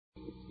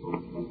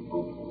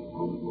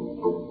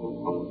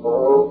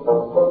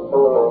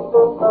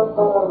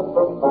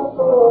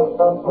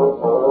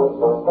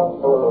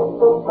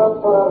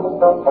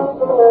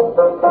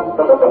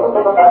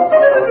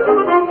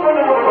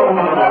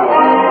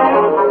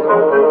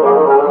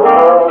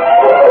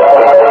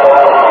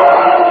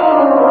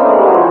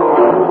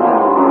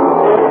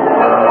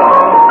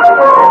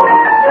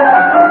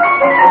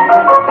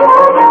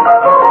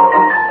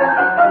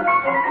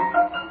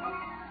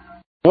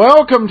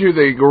Welcome to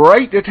the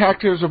Great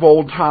Detectives of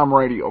Old Time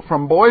Radio.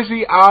 From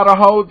Boise,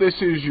 Idaho, this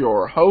is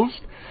your host,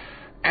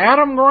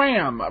 Adam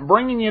Graham,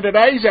 bringing you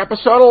today's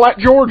episode of Let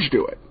George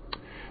Do It.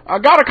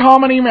 Got a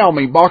comment? Email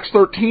me,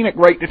 box13 at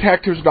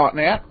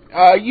greatdetectives.net.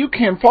 You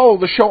can follow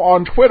the show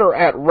on Twitter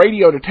at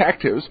Radio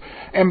Detectives,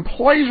 and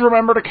please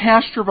remember to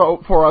cast your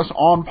vote for us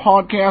on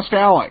Podcast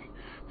Alley,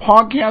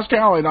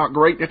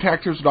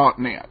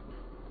 podcastalley.greatdetectives.net.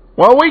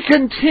 Well, we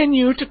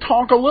continue to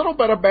talk a little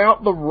bit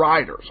about the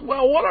writers.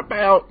 Well, what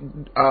about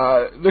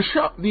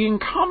the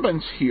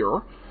incumbents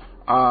here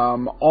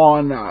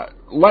on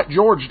Let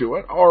George Do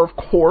It are, of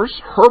course,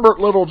 Herbert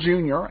Little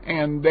Jr.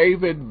 and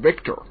David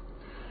Victor.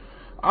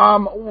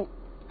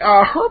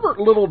 Herbert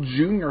Little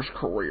Jr.'s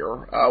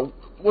career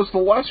was the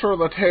lesser of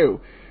the two.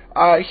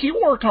 He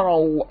wrote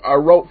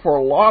for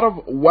a lot of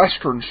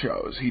Western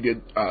shows. He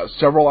did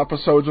several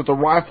episodes of The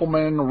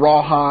Rifleman,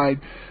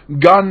 Rawhide,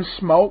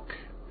 Gunsmoke.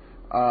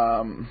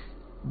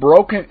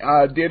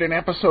 Did an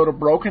episode of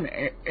Broken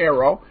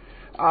Arrow.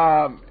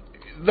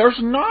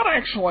 There's not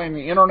actually in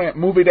the Internet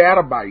Movie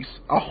Database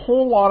a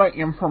whole lot of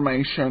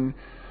information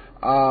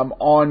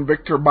on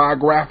Victor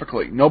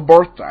biographically. No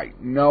birth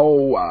date,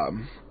 no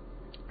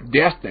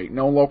death date,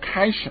 no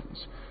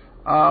locations.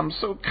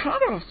 So it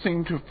kind of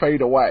seemed to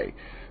fade away.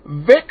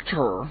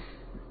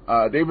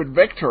 David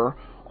Victor,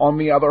 on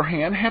the other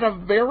hand, had a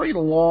very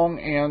long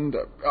and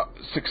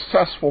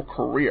successful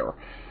career.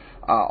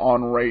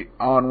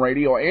 On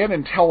radio and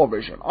in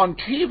television. On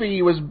TV,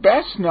 he was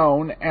best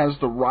known as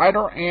the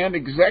writer and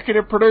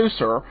executive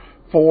producer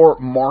for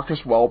Marcus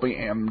Welby,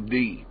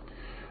 M.D.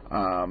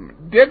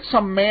 Did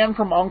some Man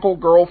from U.N.C.L.E.,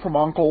 Girl from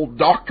U.N.C.L.E.,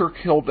 Dr.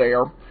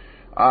 Kildare.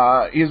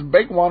 His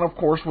big one, of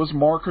course, was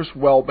Marcus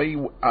Welby,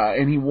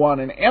 and he won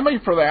an Emmy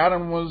for that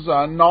and was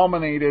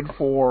nominated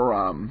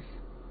for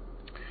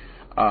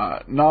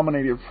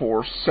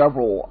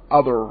several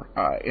other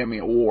Emmy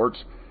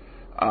awards.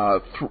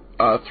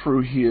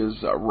 Through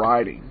his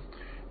writing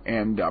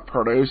and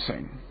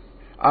producing.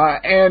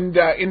 And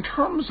in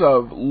terms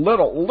of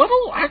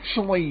Little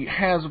actually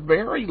has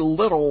very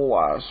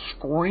little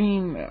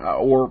screen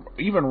or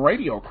even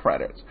radio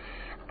credits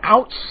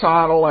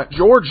outside of Let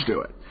George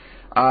Do It.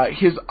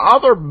 His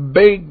other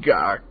big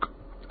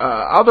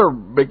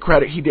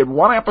credit, he did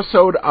one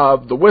episode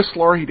of The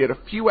Whistler. He did a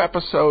few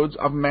episodes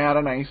of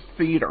Matinee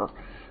Theater,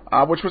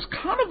 which was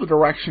kind of the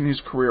direction his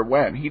career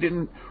went. He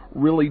didn't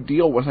really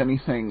deal with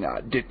anything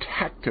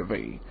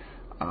detective-y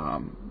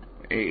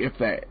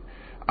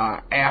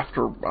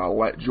after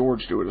Let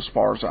George Do It, as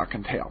far as I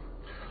can tell.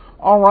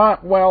 All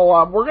right,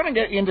 well, we're going to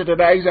get into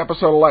today's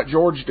episode of Let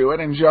George Do It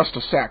in just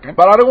a second,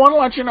 but I do want to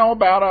let you know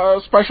about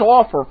a special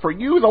offer. For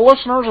you, the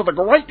listeners of the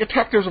Great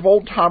Detectives of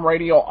Old Time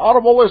Radio,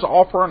 Audible is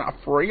offering a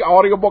free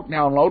audiobook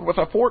download with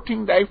a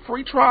 14-day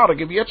free trial to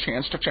give you a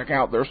chance to check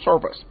out their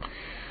service.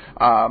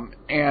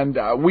 And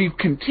we've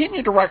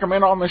continued to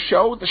recommend on the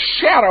show The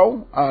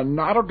Shadow,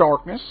 Night of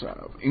Darkness,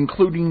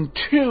 including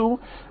 2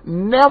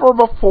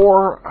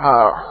 never-before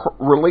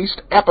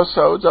released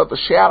episodes of The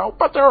Shadow,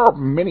 but there are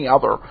many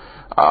other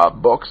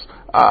books.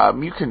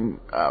 You can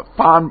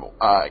find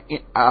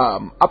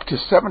up to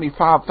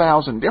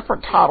 75,000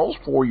 different titles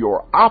for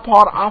your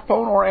iPod,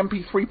 iPhone, or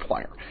MP3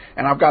 player.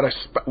 And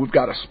we've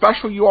got a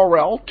special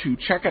URL to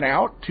check it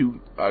out, to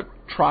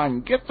try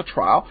and get the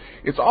trial.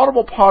 It's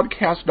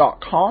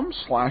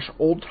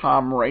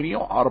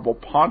audiblepodcast.com/oldtimeradio,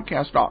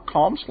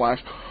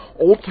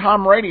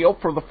 audiblepodcast.com/oldtimeradio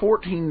for the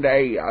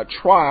 14-day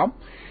trial.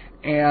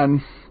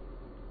 And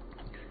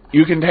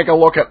you can take a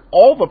look at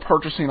all the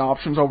purchasing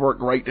options over at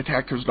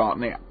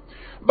greatdetectives.net.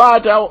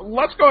 But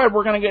let's go ahead.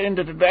 We're going to get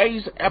into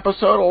today's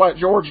episode of Let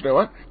George Do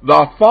It.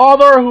 The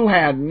Father Who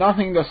Had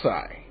Nothing to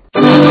Say.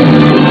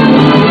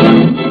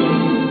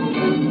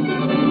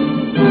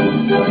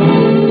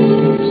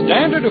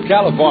 Standard of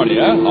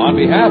California, on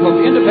behalf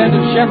of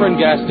independent Chevron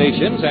gas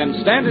stations and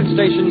standard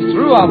stations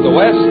throughout the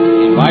West,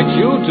 invites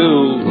you to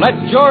Let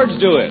George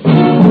Do It.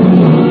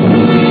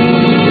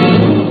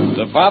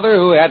 The Father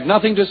Who Had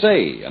Nothing to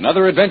Say,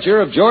 another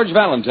adventure of George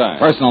Valentine.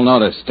 Personal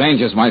notice,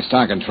 danger's my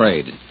stock and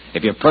trade.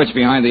 If you're perched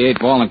behind the 8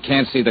 ball and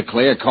can't see the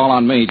clear, call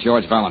on me,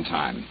 George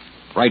Valentine.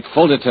 Write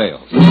full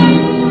details. Dear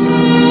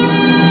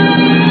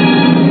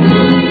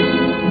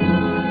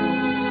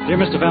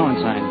Mr.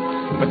 Valentine,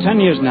 for 10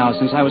 years now,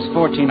 since I was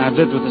 14, I've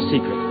lived with a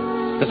secret.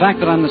 The fact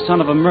that I'm the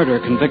son of a murderer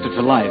convicted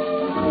for life.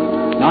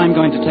 Now I'm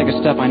going to take a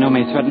step I know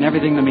may threaten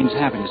everything that means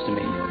happiness to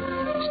me.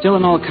 Still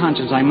in all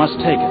conscience, I must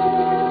take it.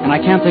 And I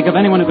can't think of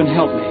anyone who can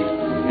help me,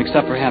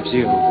 except perhaps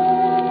you.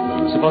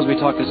 Suppose we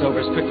talk this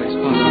over as quickly as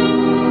possible.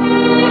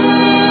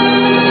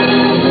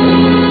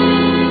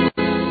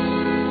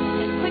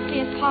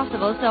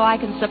 possible so I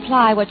can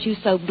supply what you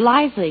so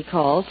blithely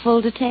call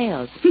full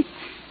details.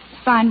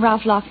 Find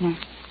Ralph Lochner.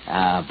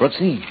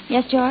 Brooksy,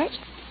 Yes, George?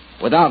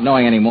 without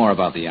knowing any more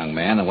about the young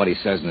man and what he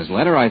says in his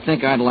letter, I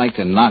think I'd like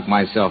to knock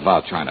myself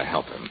out trying to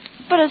help him.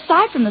 But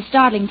aside from the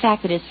startling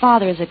fact that his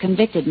father is a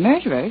convicted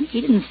murderer,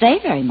 he didn't say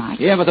very much.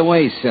 Yeah, but the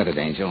way he said it,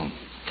 Angel.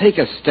 Take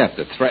a step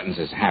that threatens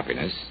his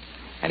happiness,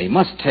 and he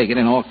must take it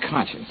in all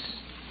conscience.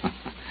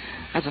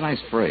 That's a nice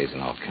phrase, in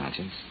all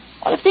conscience.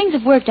 Well, if things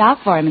have worked out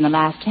for him in the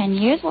last 10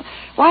 years, well,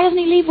 why doesn't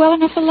he leave well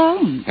enough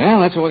alone? Well,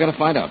 that's what we're going to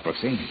find out,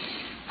 Brooksy.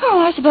 Oh,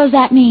 I suppose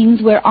that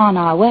means we're on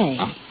our way.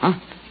 Huh?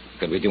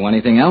 Could we do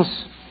anything else?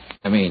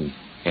 I mean,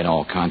 in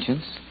all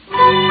conscience?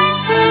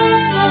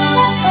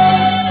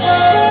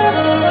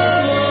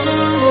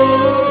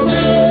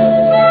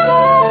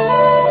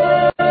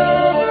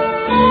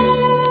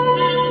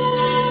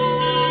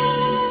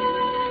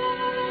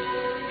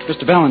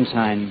 Mr.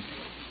 Valentine,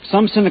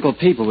 some cynical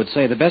people would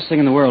say the best thing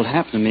in the world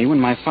happened to me when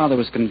my father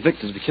was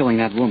convicted of killing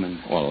that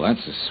woman. Well,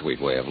 that's a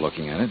sweet way of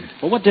looking at it.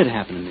 Well, what did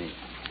happen to me?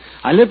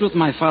 I lived with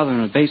my father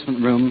in a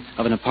basement room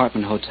of an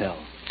apartment hotel.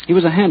 He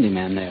was a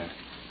handyman there.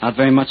 Not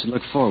very much to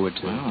look forward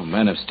to. Well,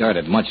 men have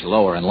started much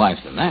lower in life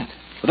than that.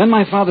 But then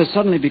my father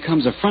suddenly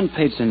becomes a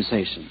front-page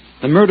sensation.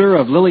 The murderer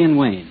of Lillian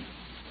Wayne.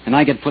 And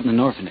I get put in an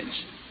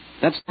orphanage.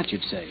 That's what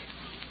you'd say.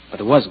 But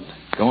it wasn't.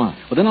 Go on.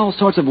 Well, then all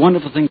sorts of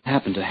wonderful things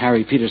happen to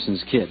Harry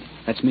Peterson's kid.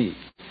 That's me.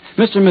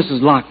 Mr. and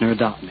Mrs. Lochner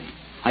adopt me.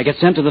 I get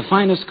sent to the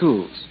finest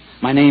schools.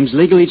 My name's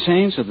legally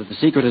changed so that the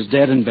secret is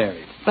dead and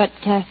buried. But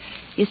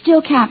you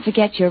still can't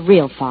forget your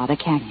real father,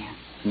 can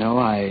you? No,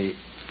 I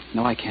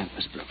can't,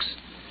 Miss Brooks.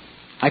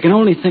 I can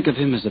only think of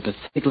him as a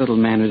pathetic little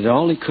man who did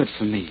all he could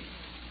for me,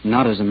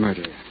 not as a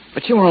murderer.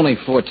 But you were only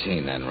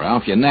 14 then,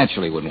 Ralph. You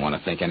naturally wouldn't want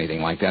to think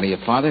anything like that of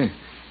your father.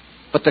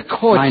 But the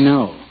court... I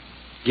know.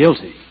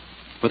 Guilty.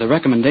 With a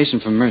recommendation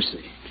for mercy.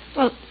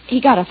 Well,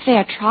 he got a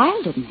fair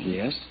trial, didn't he?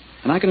 Yes,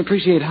 and I can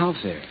appreciate how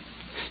fair.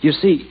 You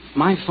see,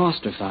 my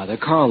foster father,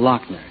 Carl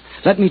Lochner,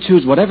 let me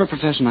choose whatever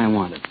profession I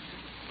wanted.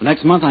 The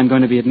next month I'm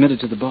going to be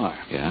admitted to the bar.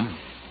 Yeah?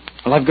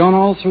 Well, I've gone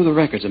all through the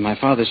records of my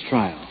father's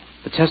trial,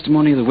 the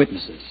testimony of the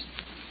witnesses.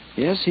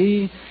 Yes,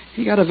 he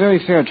got a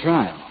very fair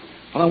trial.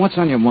 Well, what's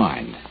on your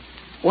mind?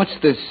 What's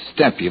this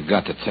step you've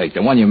got to take,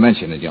 the one you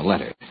mentioned in your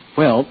letter?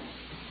 Well,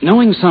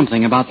 knowing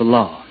something about the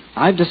law,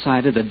 I've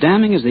decided that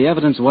damning as the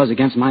evidence was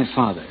against my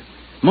father,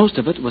 most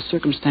of it was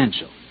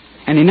circumstantial.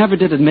 And he never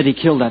did admit he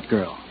killed that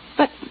girl.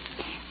 But,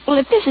 well,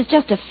 if this is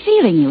just a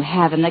feeling you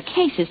have and the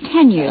case is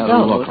 10 years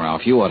old... Look,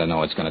 Ralph, you ought to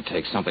know it's going to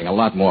take something a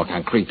lot more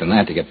concrete than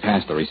that to get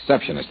past the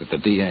receptionist at the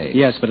DA.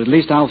 Yes, but at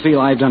least I'll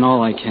feel I've done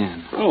all I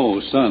can.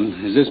 Oh,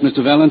 son, is this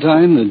Mr.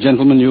 Valentine, the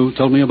gentleman you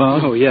told me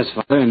about? Oh, yes,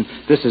 Father, and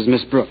this is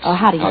Miss Brooks. Oh,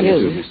 how do you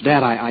do?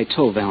 Dad, I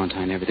told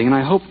Valentine everything, and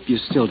I hope you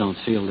still don't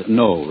feel that...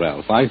 No,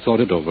 Ralph, I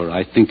thought it over.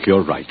 I think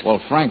you're right. Well,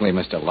 frankly,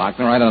 Mr.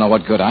 Lochner, I don't know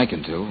what good I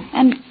can do.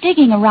 And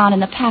digging around in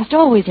the past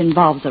always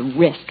involves a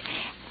risk.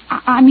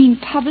 I mean,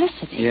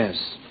 publicity. Yes,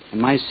 and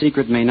my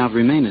secret may not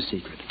remain a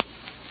secret.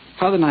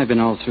 Father and I have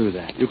been all through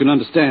that. You can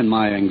understand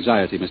my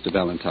anxiety, Mr.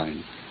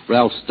 Valentine.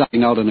 Ralph's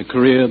starting out in a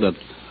career that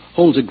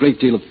holds a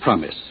great deal of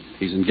promise.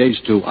 He's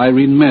engaged to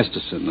Irene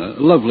Masterson, a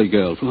lovely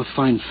girl from a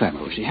fine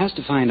family. If she has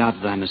to find out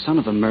that I'm the son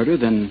of a murderer,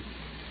 then,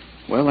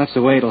 well, that's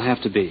the way it'll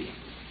have to be.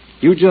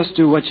 You just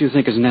do what you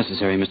think is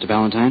necessary, Mr.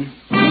 Valentine.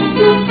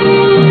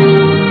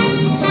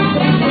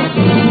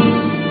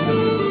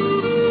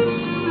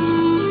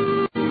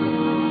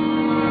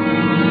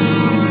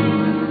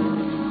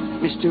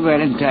 Mr.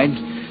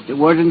 Valentine, the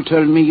warden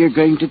told me you're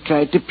going to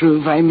try to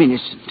prove I'm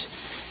innocent.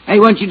 I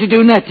want you to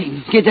do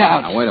nothing. Get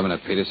out. Now, wait a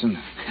minute, Peterson.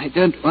 I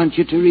don't want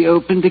you to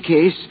reopen the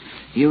case.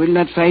 You will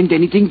not find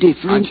anything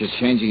different. Aren't you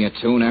changing your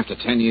tune after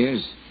 10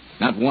 years?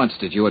 Not once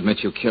did you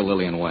admit you killed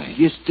Lillian Wayne.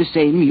 Just the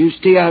same, you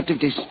stay out of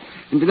this.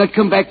 And do not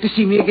come back to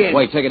see me again.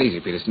 Wait, take it easy,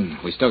 Peterson.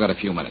 We still got a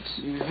few minutes.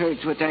 You heard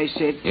what I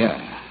said.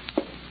 Yeah.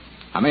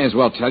 I may as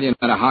well tell you, no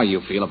matter how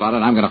you feel about it,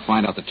 I'm going to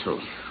find out the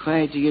truth.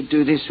 Why do you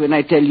do this when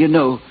I tell you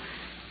no?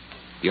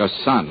 Your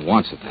son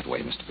wants it that way,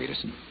 Mr.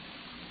 Peterson.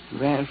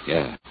 Ralph?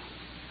 Yeah.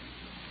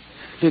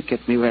 Look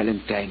at me,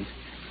 Valentine.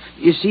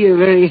 You see, a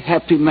very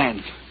happy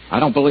man. I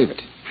don't believe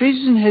it.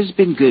 Prison has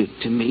been good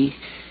to me.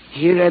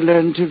 Here I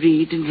learned to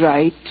read and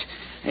write.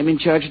 I'm in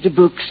charge of the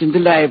books in the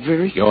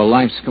library. Your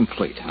life's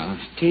complete, huh?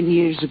 10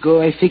 years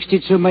ago, I fixed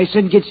it so my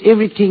son gets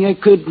everything I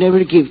could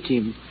never give to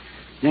him.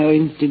 Now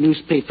in the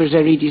newspapers, I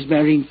read he's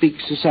marrying big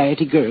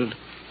society girl.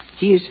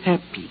 He is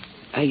happy.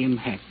 I am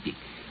happy.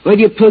 Well,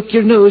 you poke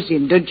your nose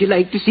in. Don't you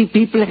like to see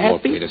people happy? Oh,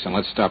 Peterson,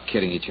 let's stop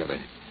kidding each other.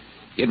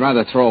 You'd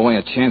rather throw away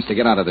a chance to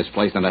get out of this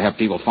place than to have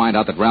people find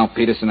out that Ralph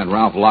Peterson and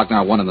Ralph Lochner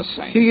are one and the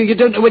same. You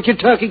don't know what you're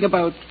talking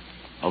about.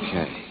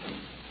 Okay.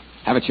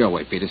 Have it your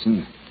way,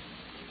 Peterson.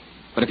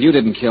 But if you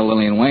didn't kill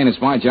Lillian Wayne,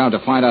 it's my job to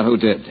find out who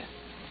did.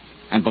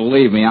 And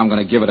believe me, I'm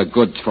going to give it a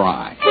good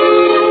try.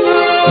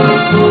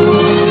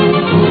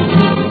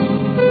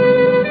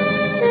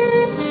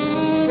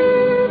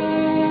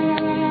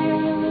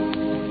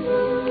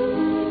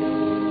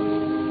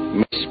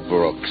 Miss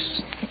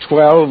Brooks,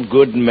 12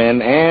 good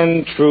men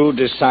and True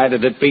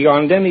decided that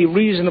beyond any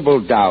reasonable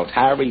doubt,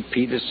 Harry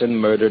Peterson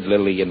murdered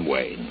Lillian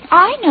Wayne.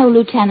 I know,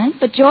 Lieutenant,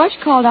 but George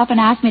called up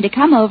and asked me to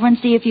come over and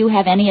see if you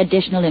have any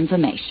additional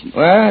information.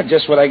 Well,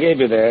 just what I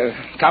gave you there.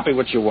 Copy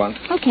what you want.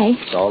 Okay.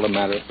 It's all a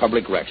matter of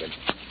public record.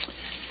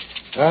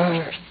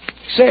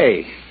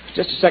 Say,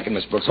 just a second,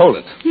 Miss Brooks. Hold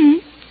it.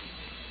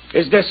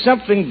 Is there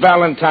something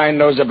Valentine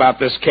knows about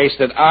this case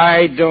that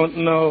I don't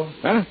know?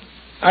 Huh?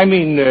 I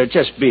mean,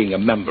 just being a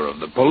member of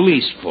the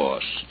police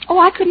force. Oh,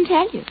 I couldn't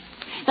tell you.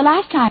 The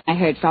last time I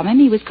heard from him,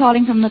 he was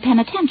calling from the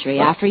penitentiary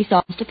after he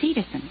saw Mr.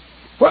 Peterson.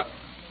 What?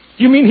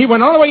 You mean he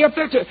went all the way up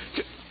there to...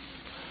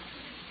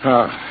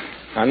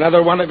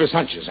 another one of his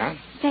hunches, huh?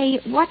 Say,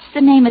 what's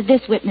the name of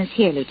this witness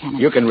here, Lieutenant?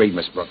 You can read,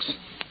 Miss Brooks.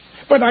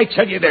 But I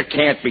tell you, there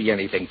can't be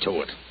anything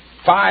to it.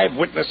 5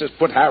 witnesses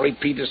put Harry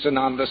Peterson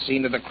on the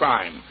scene of the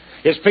crime.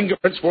 His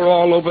fingerprints were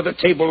all over the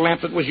table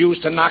lamp that was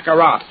used to knock her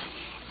out.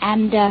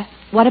 And,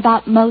 what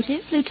about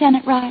motive,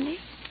 Lieutenant Riley?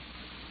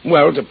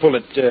 Well, to pull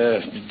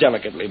it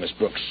delicately, Miss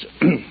Brooks,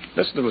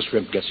 this little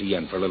shrimp gets a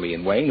yen for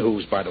Lillian Wayne,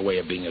 who's, by the way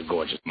of being a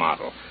gorgeous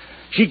model.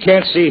 She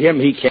can't see him,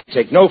 he can't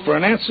take no for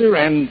an answer,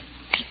 and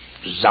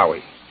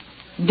zowie.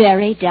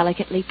 Very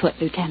delicately put,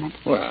 Lieutenant.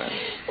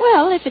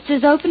 Well, if it's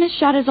as open as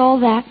shut as all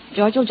that,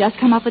 George will just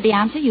come up with the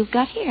answer you've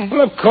got here.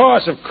 Well, of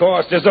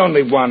course. There's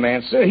only one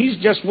answer. He's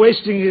just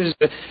wasting his...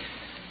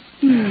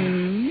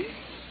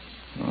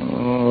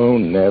 Oh,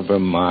 never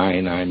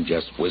mind. I'm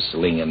just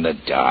whistling in the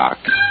dark.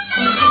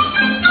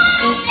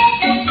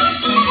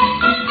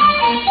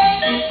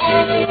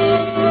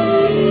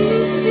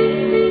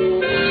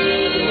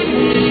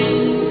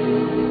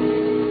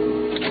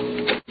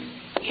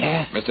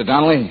 Yeah? Mr.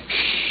 Donnelly?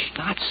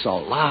 Not so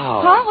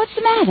loud. Huh? What's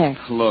the matter?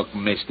 Look,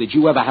 miss, did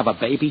you ever have a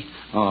baby?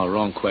 Oh,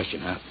 wrong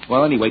question, huh?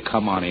 Well, anyway,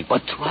 come on in.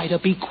 But try to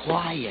be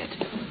quiet.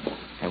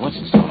 Hey, what's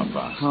this all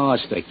about? Oh,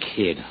 it's the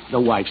kid. The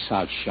wife's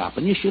out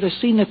shopping. You should have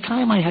seen the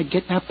time I had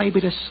getting that baby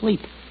to sleep.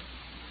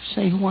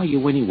 Say, who are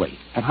you anyway?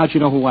 And how'd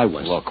you know who I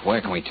was? Look, where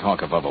can we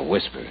talk above a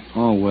whisper?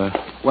 Oh,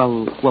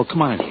 well,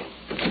 come on in.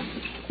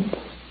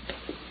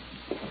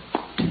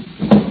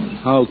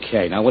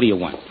 Okay, now what do you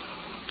want?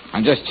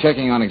 I'm just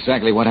checking on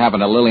exactly what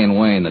happened to Lillian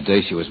Wayne the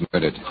day she was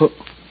murdered.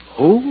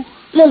 Who?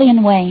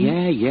 Lillian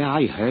Wayne. Yeah,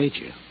 I heard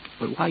you.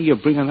 But why are you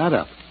bringing that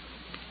up?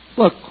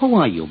 Look, who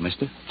are you,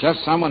 mister?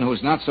 Just someone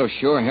who's not so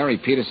sure Harry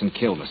Peterson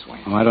killed Miss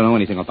Wayne. Oh, I don't know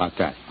anything about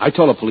that. I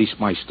told the police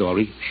my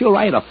story. Sure,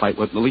 I had a fight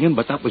with Lillian,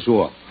 but that was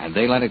all. And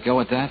they let it go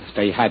at that?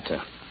 They had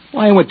to.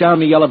 Well, I went down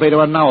the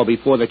elevator an hour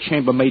before the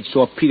chambermaid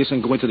saw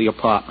Peterson go into the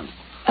apartment.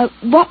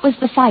 What was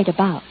the fight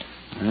about?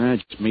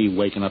 Just me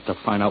waking up to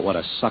find out what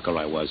a sucker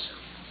I was.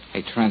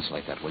 Hey,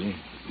 translate that, will you?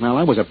 Well,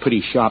 I was a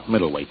pretty sharp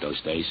middleweight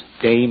those days.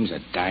 Dames a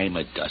dime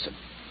a dozen.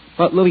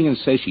 But Lillian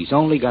says she's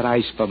only got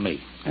eyes for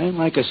me. And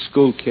like a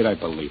school kid, I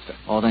believed her.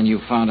 Oh, then you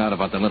found out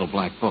about the little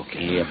black book.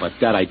 Yeah, but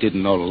that I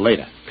didn't know till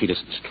later,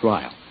 Peterson's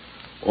trial.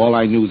 All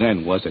I knew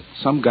then was that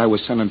some guy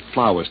was sending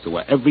flowers to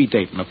her every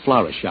day from the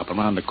florist shop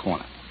around the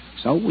corner.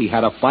 So we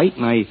had a fight,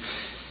 and I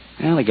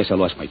guess I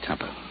lost my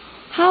temper.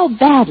 How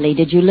badly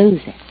did you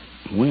lose it?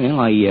 Well,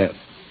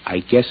 I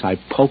guess I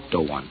poked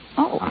her one.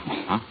 Oh.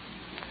 Uh-huh.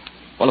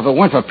 Well, if it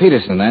weren't for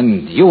Peterson,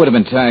 then you would have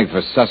been tagged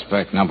for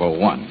suspect number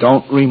 1.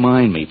 Don't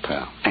remind me,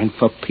 pal. And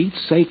for Pete's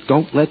sake,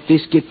 don't let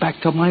this get back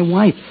to my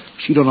wife.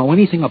 She don't know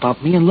anything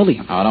about me and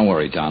Lillian. Oh, don't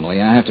worry,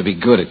 Donnelly. I have to be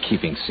good at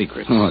keeping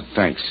secrets. Oh,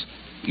 thanks.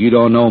 You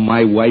don't know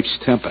my wife's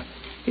temper.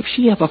 If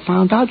she ever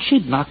found out,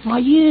 she'd knock my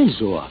ears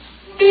off.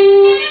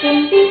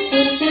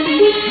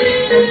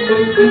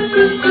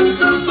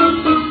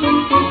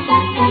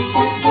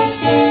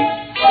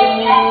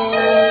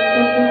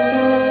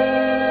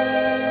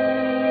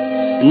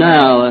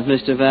 Now,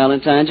 Mr.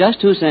 Valentine, just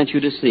who sent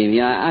you to see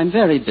me? I'm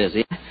very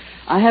busy.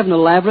 I have an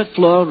elaborate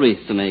floral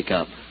wreath to make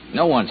up.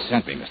 No one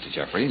sent me, Mr.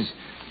 Jeffries.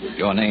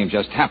 Your name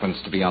just happens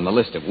to be on the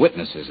list of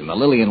witnesses in the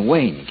Lillian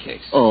Wayne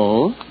case.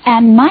 Oh?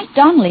 And Mike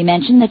Donnelly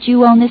mentioned that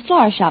you own this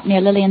flower shop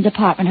near Lillian's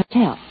apartment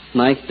hotel.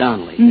 Mike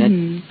Donnelly?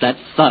 Mm-hmm. That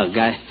thug.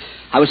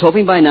 I was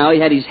hoping by now he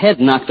had his head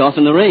knocked off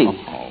in the ring.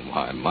 Oh,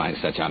 my,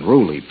 such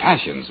unruly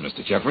passions,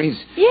 Mr. Jeffries.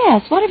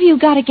 Yes, what have you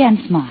got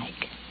against Mike?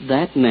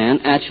 That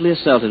man actually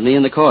assaulted me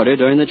in the corridor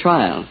during the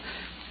trial,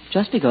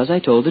 just because I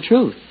told the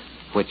truth.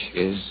 Which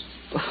is?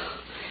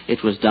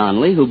 It was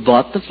Donnelly who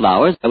bought the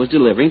flowers I was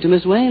delivering to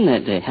Miss Wayne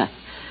that day.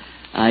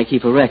 I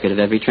keep a record of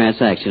every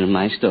transaction in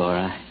my store.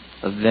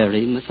 A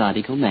very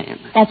methodical man.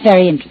 That's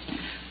very interesting.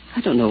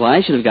 I don't know why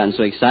I should have gotten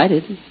so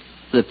excited.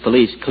 The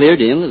police cleared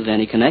him of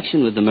any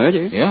connection with the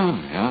murder.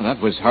 Yeah,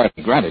 that was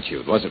hardly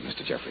gratitude, was it,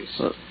 Mr. Jeffries?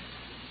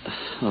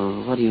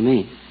 What do you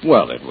mean?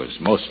 Well, it was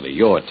mostly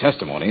your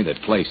testimony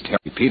that placed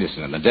Harry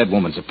Peterson in the dead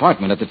woman's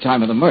apartment at the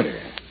time of the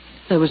murder.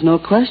 There was no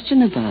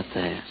question about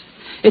that.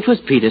 It was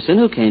Peterson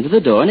who came to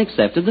the door and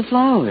accepted the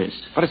flowers.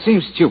 But it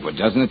seems stupid,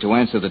 doesn't it, to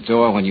answer the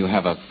door when you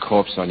have a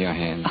corpse on your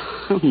hands?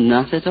 Oh,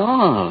 not at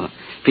all.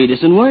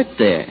 Peterson worked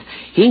there.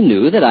 He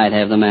knew that I'd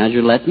have the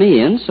manager let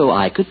me in so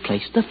I could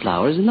place the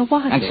flowers in the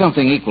water. And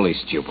something equally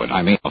stupid.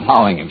 I mean,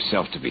 allowing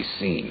himself to be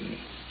seen.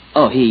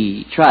 Oh,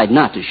 he tried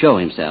not to show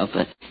himself,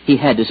 but he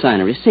had to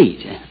sign a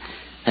receipt.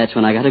 That's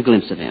when I got a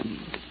glimpse of him.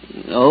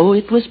 Oh,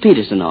 it was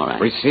Peterson, all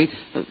right. Receipt?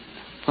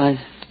 Why,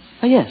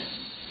 yes.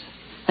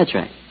 That's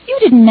right. You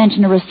didn't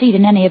mention a receipt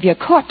in any of your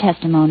court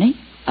testimony.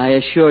 I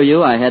assure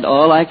you I had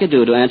all I could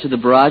do to answer the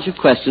barrage of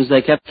questions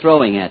they kept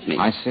throwing at me.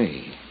 I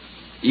see.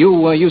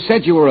 You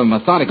said you were a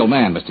methodical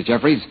man, Mr.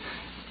 Jeffries.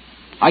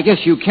 I guess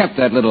you kept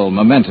that little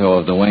memento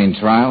of the Wayne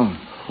trial.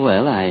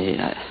 Well,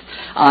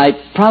 I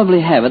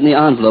probably have it in the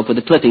envelope with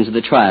the clippings of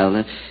the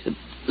trial.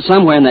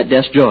 Somewhere in that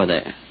desk drawer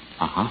there.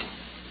 Uh-huh.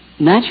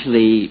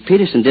 Naturally,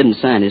 Peterson didn't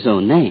sign his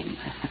own name.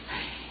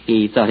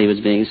 He thought he was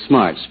being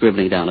smart,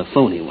 scribbling down a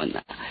phony one.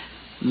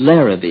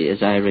 Larrabee,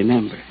 as I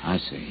remember. I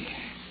see.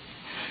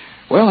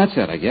 Well, that's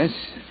it, I guess.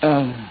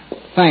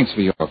 Thanks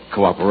for your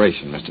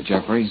cooperation, Mr.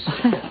 Jeffries.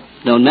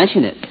 Don't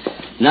mention it.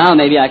 Now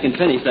maybe I can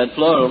finish that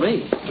floral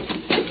wreath.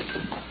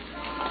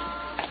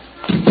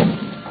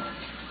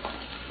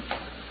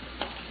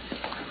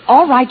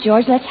 All right,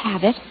 George, let's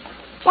have it.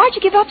 Why'd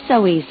you give up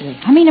so easily?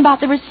 I mean about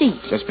the receipt.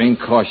 Just being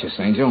cautious,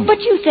 Angel. But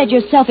you said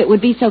yourself it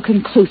would be so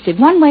conclusive,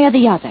 one way or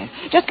the other.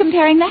 Just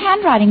comparing the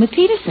handwriting with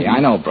Peterson. Yeah, I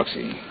know,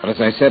 Brooksy. But as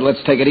I said, let's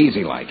take it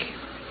easy like.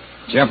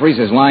 Jeffries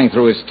is lying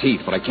through his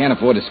teeth, but I can't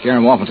afford to scare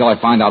him off until I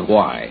find out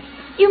why.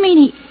 You mean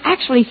he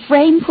actually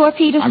framed poor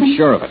Peterson? I'm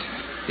sure of it.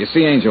 You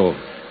see, Angel,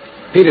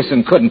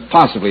 Peterson couldn't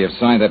possibly have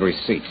signed that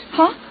receipt.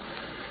 Huh?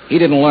 He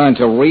didn't learn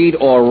to read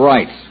or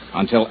write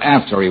until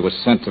after he was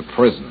sent to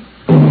prison.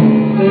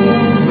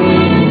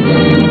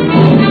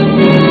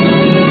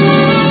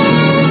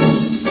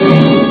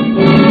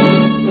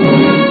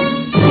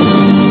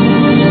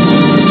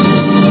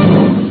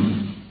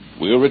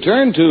 We'll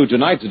return to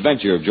tonight's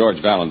adventure of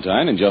George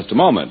Valentine in just a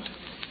moment.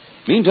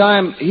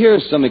 Meantime,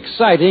 here's some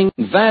exciting,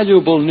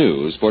 valuable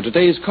news for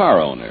today's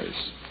car owners.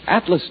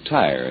 Atlas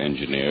Tire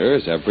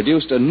engineers have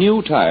produced a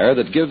new tire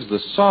that gives the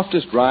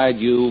softest ride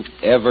you've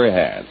ever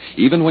had,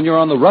 even when you're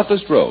on the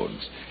roughest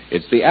roads.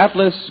 It's the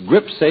Atlas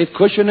Grip Safe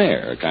Cushion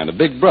Air, kind of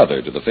big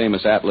brother to the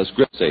famous Atlas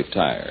Grip Safe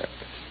tire.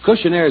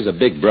 Cushion Air is a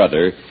big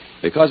brother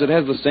because it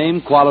has the same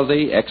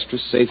quality, extra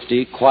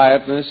safety,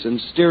 quietness,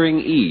 and steering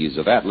ease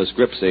of Atlas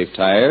Grip Safe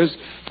tires,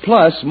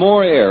 plus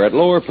more air at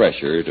lower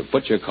pressure to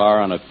put your car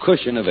on a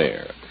cushion of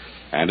air.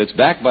 And it's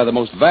backed by the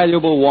most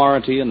valuable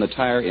warranty in the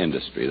tire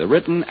industry, the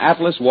written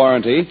Atlas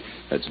warranty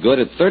that's good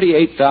at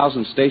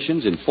 38,000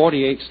 stations in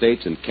 48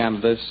 states and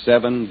Canada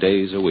 7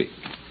 days a week.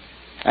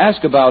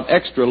 Ask about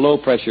extra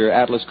low-pressure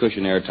Atlas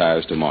Cushion Air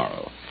tires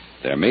tomorrow.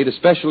 They're made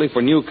especially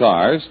for new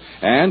cars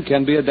and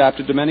can be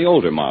adapted to many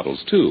older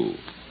models, too.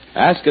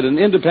 Ask at an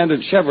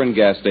independent Chevron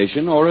gas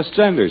station or a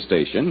standard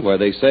station where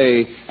they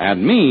say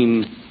and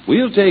mean,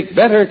 we'll take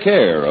better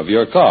care of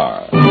your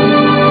car.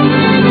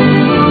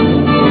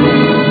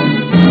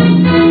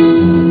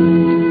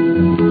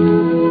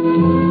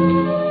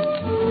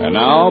 And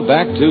now,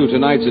 back to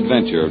tonight's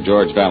adventure of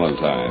George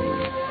Valentine.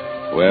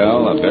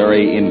 Well, a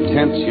very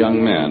intense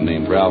young man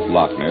named Ralph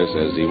Lochner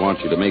says he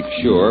wants you to make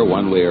sure,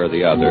 one way or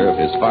the other, if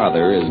his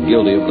father is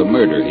guilty of the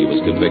murder he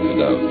was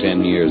convicted of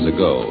 10 years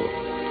ago.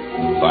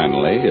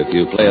 Finally, if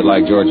you play it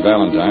like George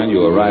Valentine,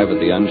 you arrive at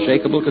the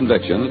unshakable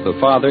conviction that the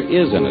father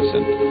is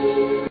innocent.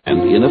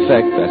 And in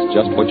effect, that's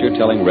just what you're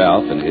telling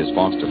Ralph and his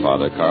foster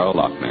father, Carl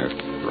Lochner,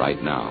 right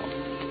now.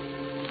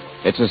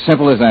 It's as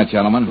simple as that,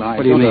 gentlemen.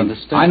 What do you mean?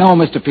 I know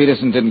Mr.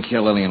 Peterson didn't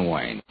kill Lillian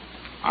Wayne.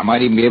 I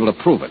might even be able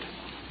to prove it.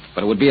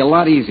 But it would be a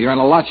lot easier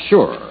and a lot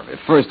surer if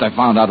first I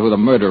found out who the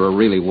murderer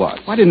really was.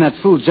 Why didn't that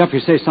fool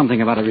Jeffrey say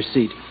something about a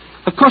receipt?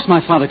 Of course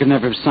my father could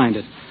never have signed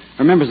it. I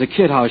remember as a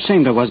kid how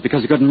ashamed I was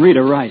because he couldn't read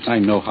or write. I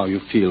know how you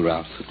feel,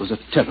 Ralph. It was a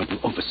terrible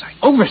oversight.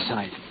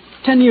 Oversight?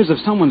 10 years of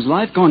someone's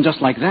life going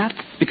just like that?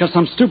 Because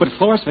some stupid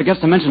florist forgets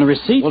to mention a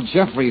receipt? Well,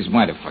 Jeffries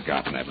might have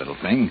forgotten that little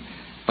thing.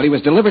 But he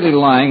was deliberately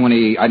lying when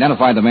he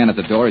identified the man at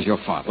the door as your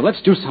father. Well,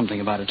 let's do something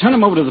about it. Turn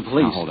him over to the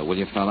police. Now, hold it, will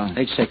you, fella?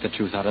 They'd shake the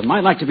truth out of him.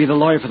 I'd like to be the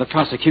lawyer for the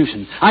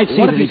prosecution. I'd see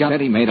what that if he said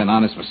he made an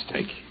honest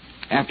mistake?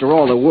 After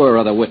all, there were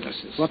other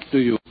witnesses. What do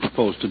you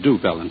propose to do,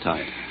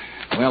 Valentine?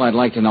 Well, I'd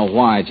like to know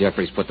why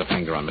Jeffries put the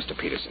finger on Mr.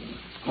 Peterson,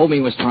 whom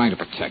he was trying to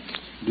protect.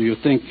 Do you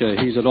think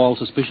he's at all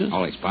suspicious?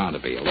 Oh, he's bound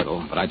to be a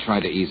little, but I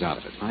tried to ease out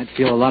of it. I'd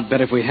feel a lot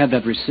better if we had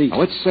that receipt.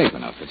 Oh, it's safe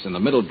enough. It's in the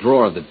middle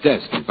drawer of the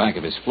desk in back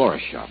of his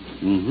florist shop.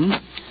 Mm-hmm.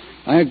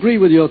 I agree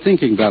with your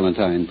thinking,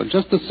 Valentine, but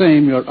just the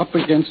same, you're up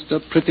against a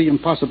pretty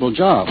impossible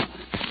job.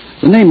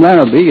 The name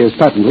Larrabee is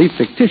patently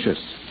fictitious,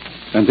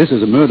 and this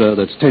is a murder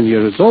that's 10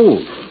 years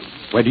old.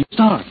 Where do you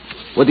start?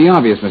 With the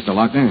obvious, Mr.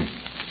 Lochner.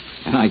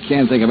 And I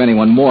can't think of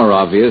anyone more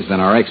obvious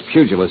than our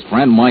ex-pugilist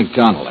friend, Mike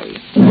Donnelly.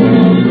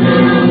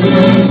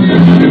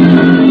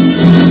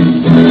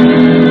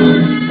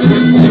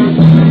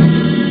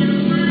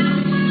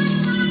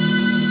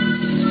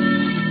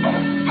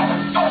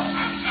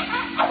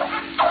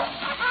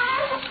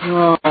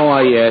 Oh,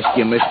 I ask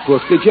you, Miss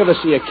Brooks, did you ever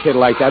see a kid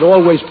like that,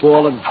 always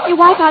bawling? Your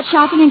wife out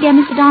shopping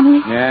again, Mr. Donnelly?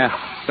 Yeah.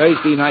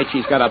 Thursday night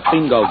she's got a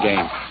bingo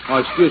game.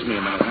 Oh, excuse me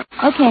a minute.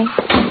 Huh? Okay.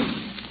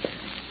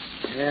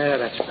 Yeah,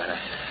 that's better.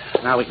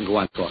 Now we can go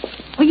on talking.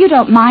 Well, you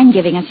don't mind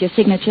giving us your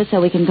signature so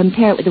we can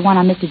compare it with the one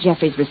on Mr.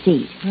 Jeffries'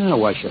 receipt. Oh,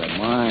 why should I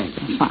mind?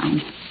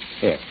 Fine.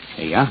 Here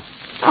you are.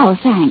 Oh,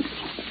 thanks.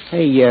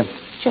 Hey,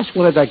 just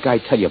what did that guy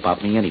tell you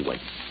about me anyway?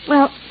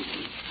 Well,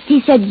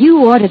 he said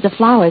you ordered the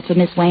flowers for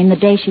Miss Wayne the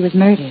day she was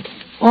murdered.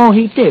 Oh,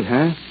 he did,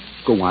 huh?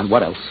 Go on,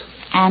 what else?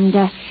 And,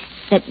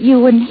 that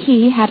you and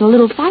he had a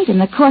little fight in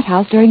the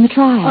courthouse during the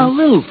trial. A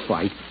little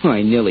fight?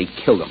 I nearly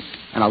killed him.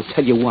 And I'll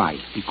tell you why.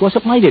 Because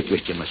it might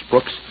interest you, Miss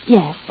Brooks.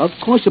 Yes. Of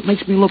course, it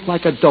makes me look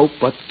like a dope,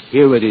 but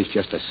here it is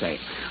just the same.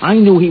 I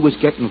knew he was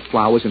getting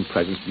flowers and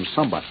presents from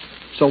somebody.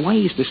 So I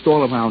used to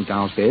stroll around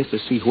downstairs to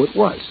see who it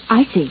was.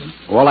 I see.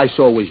 All I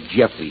saw was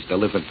Jeffries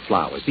delivering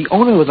flowers. The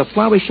owner of the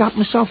flower shop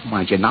himself,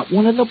 mind you, not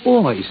one of the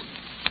boys.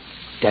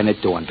 Then it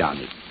dawned on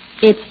me.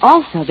 It's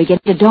also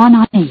beginning to dawn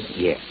on me.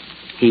 Yeah.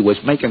 He was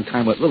making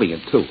time with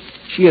Lillian, too.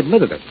 She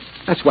admitted it.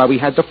 That's why we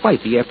had the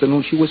fight the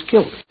afternoon she was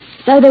killed.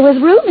 So there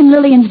was room in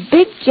Lillian's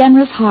big,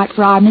 generous heart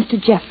for our Mr.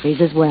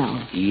 Jeffries as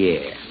well.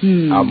 Yeah,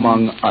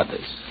 among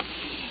others.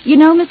 You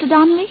know, Mr.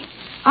 Donnelly,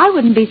 I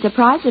wouldn't be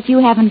surprised if you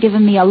haven't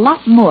given me a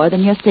lot more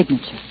than your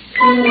signature.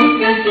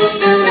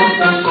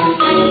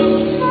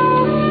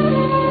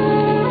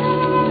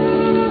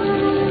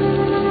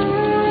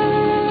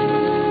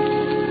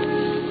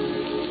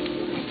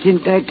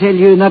 Didn't I tell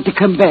you not to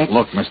come back?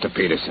 Look, Mr.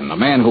 Peterson, the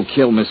man who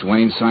killed Miss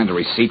Wayne signed a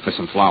receipt for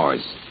some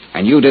flowers.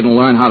 And you didn't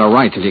learn how to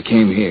write till you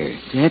came here.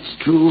 That's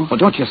true. Well,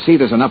 don't you see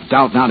there's enough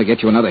doubt now to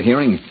get you another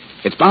hearing?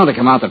 It's bound to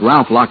come out that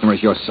Ralph Lochner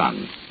is your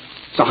son.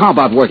 So how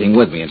about working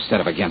with me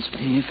instead of against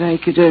me? If I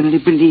could only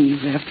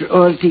believe, after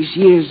all these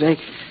years,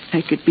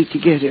 I could be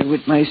together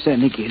with my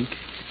son again.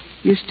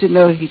 Used to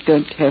know he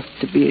don't have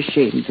to be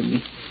ashamed of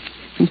me.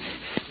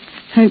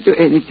 I'll do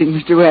anything,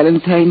 Mr.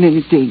 Valentine,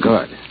 anything.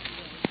 Good.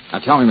 Now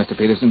tell me, Mr.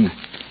 Peterson,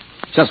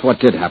 just what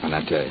did happen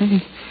that day?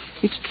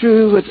 It's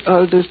true what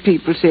all those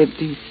people said,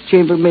 the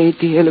chambermaid,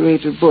 the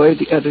elevator boy,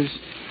 the others.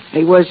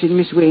 I was in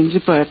Miss Wayne's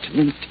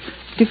apartment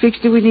to fix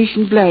the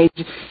Venetian blinds.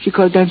 She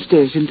called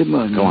downstairs in the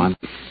morning. Go on.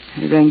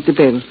 I rang the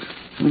bell.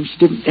 When she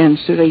didn't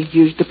answer, I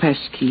used the pass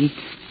key,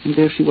 and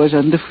there she was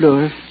on the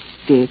floor,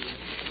 dead.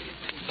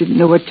 Didn't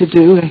know what to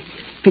do. I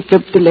picked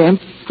up the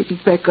lamp, put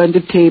it back on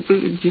the table,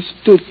 and just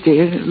stood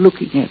there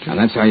looking at her. And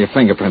that's how your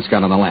fingerprints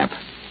got on the lamp.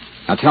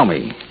 Now tell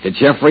me, did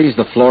Jeffries,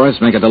 the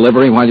florist, make a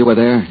delivery while you were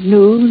there?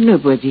 No,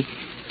 nobody.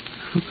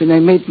 When I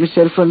made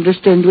myself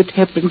understand what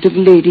happened to the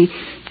lady,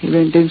 I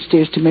ran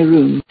downstairs to my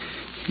room.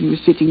 He was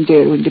sitting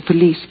there when the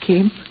police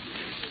came.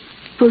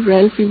 Poor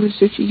Ralph, he was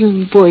such a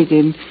young boy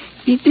then.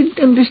 He didn't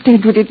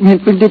understand what it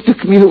meant when they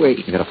took me away.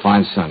 You got a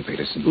fine son,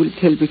 Peterson. Well,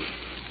 tell me,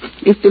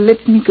 if they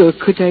let me go,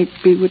 could I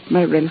be with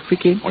my Ralph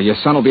again? Well, your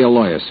son will be a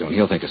lawyer soon.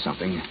 He'll think of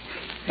something.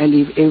 I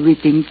leave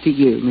everything to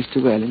you,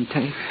 Mr.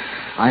 Valentine.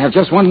 I have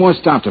just one more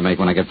stop to make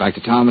when I get back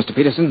to town, Mr.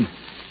 Peterson.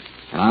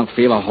 And I'll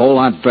feel a whole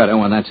lot better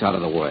when that's out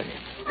of the way.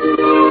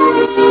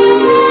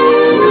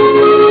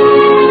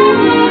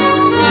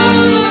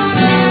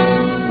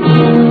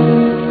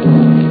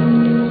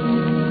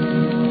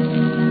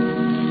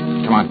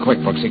 Come on, quick,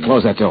 Brooksy.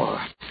 Close that door.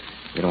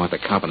 We don't want the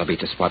cop on the beat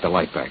to spot the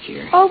light back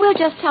here. Oh, we'll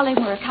just tell him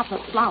we're a couple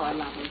of flower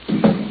lovers.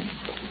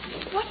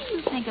 What do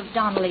you think of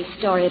Donnelly's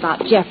story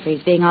about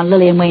Jeffries being on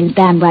Lillian Wayne's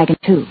bandwagon,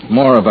 too?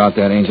 More about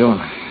that, Angel.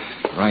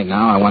 Right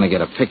now, I want to get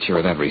a picture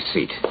of that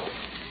receipt.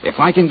 If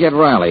I can get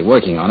Riley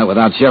working on it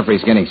without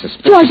Jeffries getting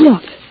suspicious... George,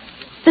 look.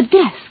 The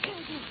desk.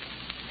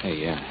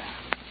 Hey,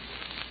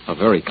 a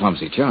very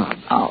clumsy job.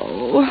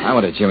 Oh. I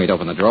would have jimmied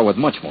open the drawer with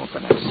much more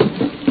finesse.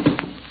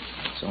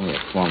 It's only a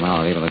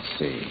formality, but let's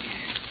see.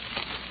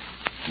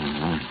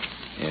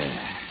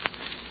 Yeah.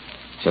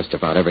 Just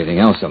about everything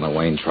else on the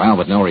Wayne trial,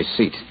 but no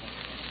receipt.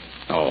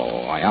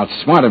 Oh, I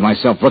outsmarted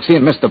myself, Brooksy,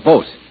 and missed the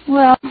boat.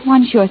 Well,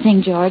 one sure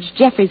thing, George.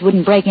 Jeffries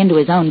wouldn't break into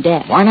his own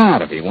desk. Why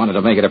not, if he wanted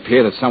to make it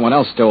appear that someone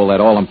else stole that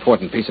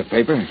all-important piece of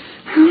paper?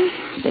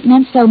 If it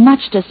meant so much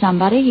to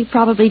somebody, he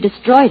probably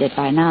destroyed it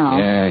by now.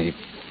 Yeah,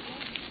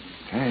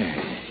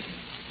 Hey.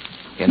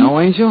 You know,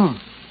 Angel,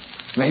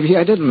 maybe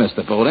I didn't miss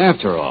the boat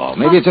after all.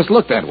 Maybe it just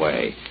looked that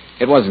way.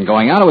 It wasn't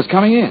going out, it was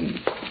coming in.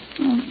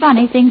 Well,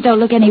 funny, things don't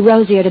look any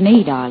rosier to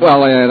me, darling.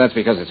 Well, that's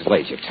because it's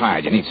late. You're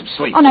tired. You need some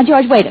sleep. Oh, now,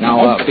 George, wait a minute.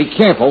 Now, be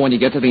careful when you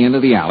get to the end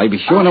of the alley.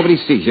 Be sure nobody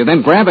sees you.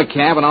 Then grab a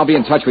cab, and I'll be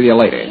in touch with you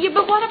later. Yeah,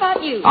 but what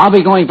about you? I'll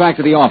be going back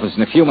to the office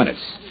in a few minutes.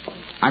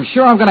 I'm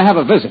sure I'm going to have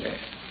a visitor.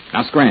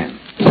 Now, scram.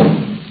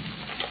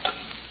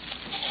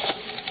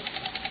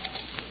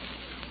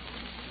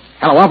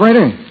 Hello,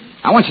 operator.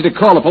 I want you to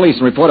call the police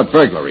and report a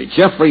burglary.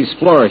 Jeffrey's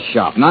Florist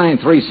Shop,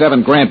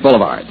 937 Grant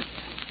Boulevard.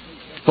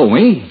 Who,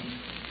 me?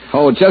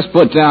 Oh, just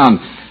put down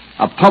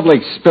a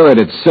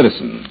public-spirited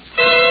citizen.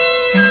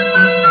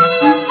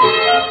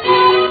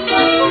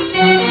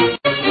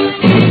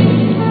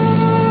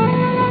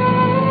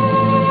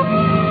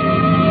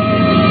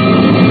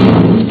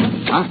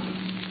 Huh?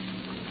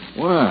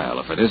 Well,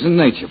 if it isn't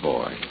Nature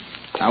Boy.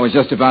 I was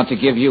just about to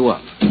give you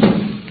up.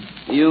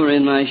 You were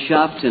in my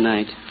shop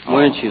tonight,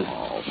 weren't you?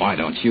 Oh, why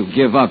don't you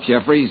give up,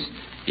 Jeffries?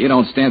 You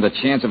don't stand the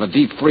chance of a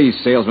deep freeze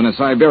salesman in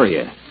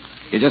Siberia.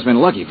 You've just been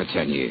lucky for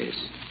 10 years.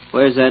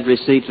 Where's that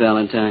receipt,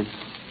 Valentine?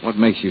 What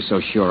makes you so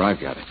sure I've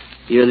got it?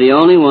 You're the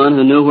only one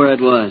who knew where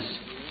it was.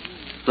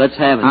 Let's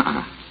have it.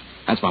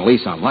 That's my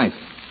lease on life.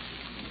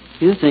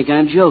 You think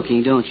I'm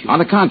joking, don't you? On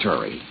the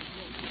contrary.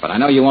 But I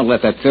know you won't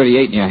let that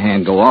 38 in your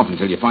hand go off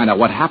until you find out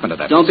what happened to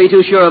that. Don't be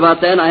too sure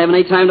about that. I haven't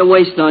any time to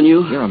waste on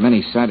you. You're a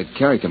many-sided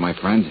character, my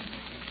friend.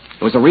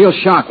 It was a real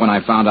shock when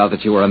I found out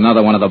that you were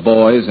another one of the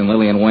boys in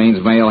Lillian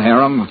Wayne's male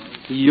harem.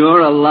 You're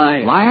a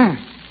liar. Liar?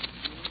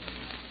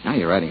 Now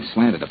you're adding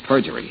slander to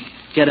perjury.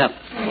 Get up.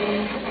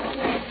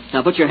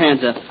 Now put your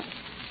hands up.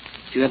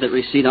 If you have that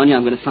receipt on you,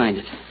 I'm going to find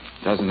it.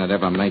 Doesn't it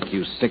ever make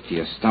you sick to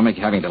your stomach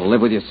having to live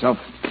with yourself?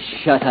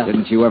 Shut up.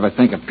 Didn't you ever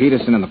think of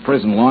Peterson in the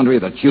prison laundry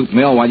of the jute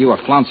mill while you were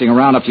flouncing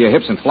around up to your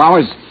hips in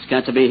flowers? It's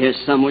got to be here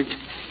somewhere.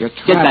 You're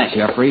trapped, Get back.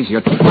 Jeffries.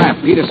 You're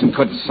trapped. Peterson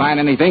couldn't sign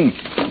anything.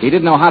 He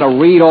didn't know how to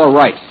read or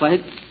write.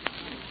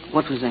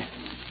 What was that?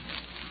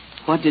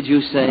 What did you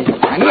say?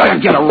 I knew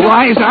I'd get a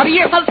rise out of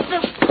you.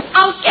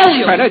 I'll kill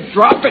you. Better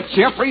drop it,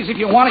 Jeffries, if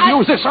you want to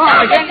use this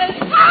arm again.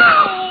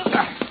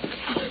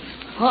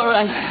 All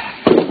right.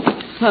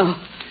 Well,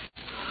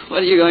 what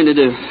are you going to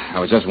do? I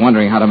was just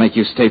wondering how to make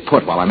you stay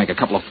put while I make a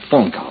couple of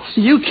phone calls.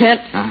 You can't.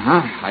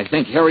 I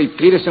think Harry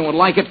Peterson would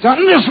like it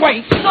done this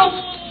way.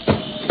 No.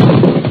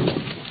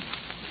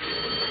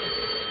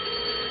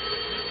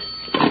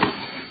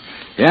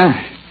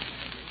 Yeah?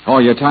 Oh,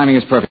 your timing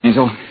is perfect,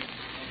 Angel.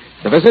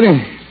 The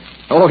visitor?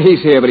 Oh,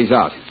 he's here, but he's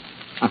out.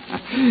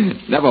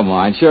 Never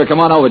mind. Sure, come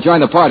on over.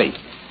 Join the party.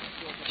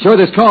 Sure,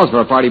 this calls for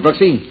a party,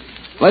 Brooksy.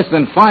 Less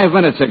than 5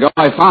 minutes ago,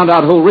 I found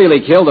out who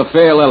really killed the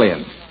fair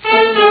Lillian.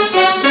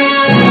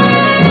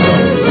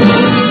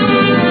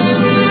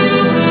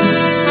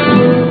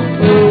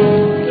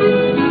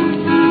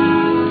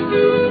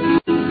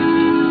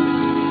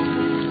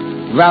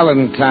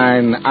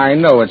 Valentine, I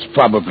know it's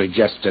probably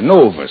just an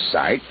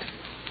oversight,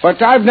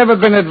 but I've never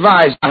been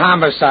advised the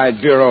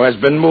Homicide Bureau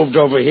has been moved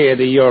over here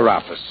to your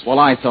office. Well,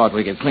 I thought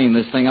we could clean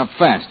this thing up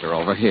faster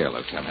over here,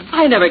 Lieutenant.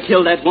 I never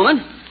killed that woman.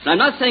 And I'm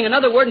not saying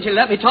another word until you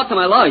let me talk to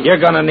my lawyer. You're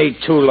going to need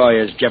 2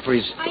 lawyers,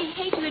 Jeffries. I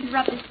hate to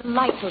interrupt this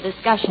delightful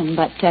discussion,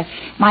 but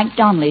Mike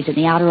Donnelly's in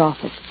the outer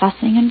office,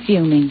 fussing and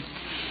fuming.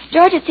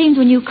 George, it seems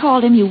when you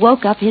called him, you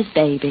woke up his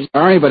baby.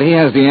 Sorry, but he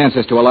has the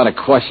answers to a lot of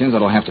questions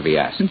that'll have to be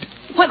asked.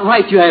 What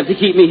right do you have to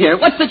keep me here?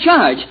 What's the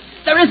charge?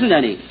 There isn't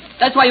any.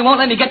 That's why you won't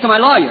let me get to my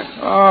lawyer.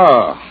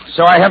 Oh,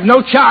 so I have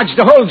no charge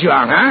to hold you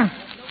on, huh?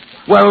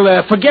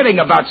 Well, forgetting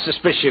about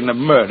suspicion of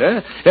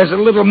murder, there's a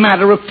little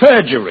matter of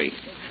perjury.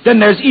 Then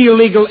there's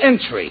illegal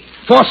entry,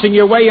 forcing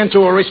your way into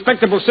a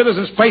respectable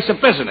citizen's place of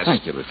business.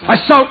 Thank you,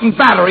 Lieutenant. Assault and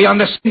battery on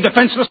the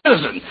defenseless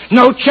citizen.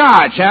 No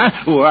charge, huh?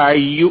 Why,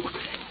 you...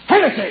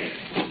 Hennessy!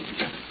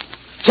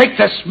 Take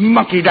this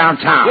monkey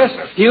downtown. Yes,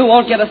 sir. You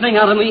won't get a thing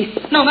out of me,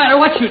 no matter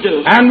what you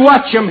do. And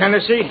watch him,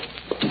 Hennessy.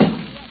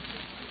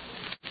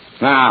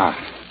 Now,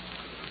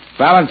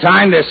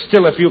 Valentine, there's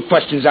still a few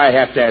questions I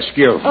have to ask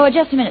you. Oh,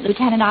 just a minute,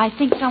 Lieutenant. I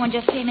think someone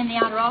just came in the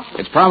outer office.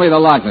 It's probably the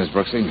Lochner's,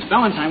 Brooksy.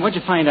 Valentine, what'd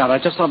you find out? I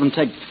just saw them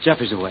take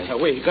Jeffries away.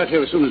 We got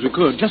here as soon as we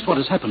could. Just what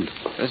has happened?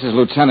 This is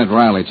Lieutenant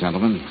Riley,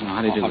 gentlemen.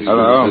 How do you do?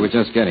 Hello. We were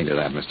just getting to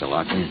that, Mr.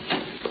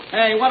 Lochner.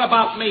 Hey, what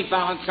about me,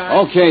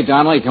 Valentine? Okay,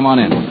 Donnelly, come on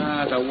in.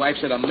 The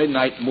wife's at a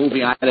midnight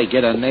movie. I had to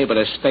get a neighbor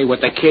to stay with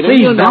the kid.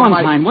 Please, You know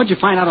Valentine, what'd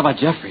you find out about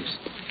Jeffries?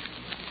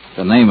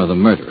 The name of the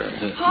murderer.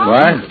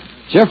 What?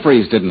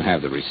 Jeffries didn't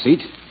have the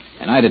receipt,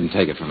 and I didn't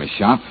take it from his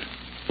shop.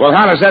 Well,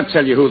 how does that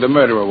tell you who the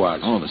murderer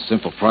was? Oh, the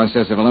simple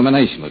process of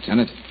elimination,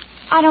 Lieutenant.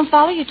 I don't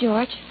follow you,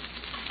 George.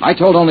 I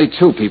told only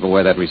 2 people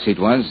where that receipt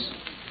was.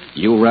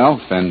 You,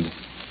 Ralph, and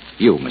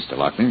you, Mr.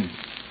 Lochner.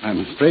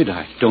 I'm afraid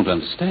I don't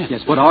understand.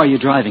 Yes, what are you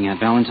driving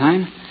at,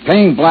 Valentine?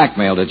 Paying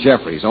blackmail to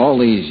Jeffries all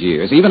these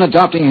years, even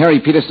adopting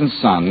Harry Peterson's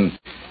son,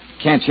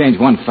 can't change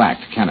one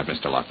fact, can it,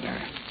 Mr. Lochner?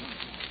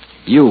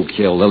 You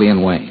killed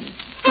Lillian Wayne.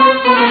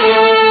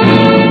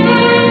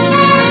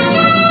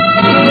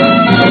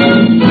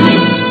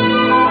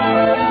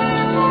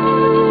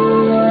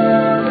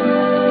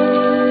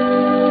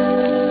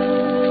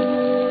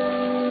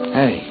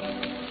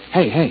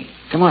 Hey,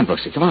 come on,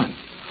 Brooksy, come on.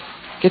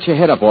 Get your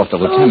head up off the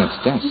lieutenant's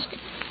desk.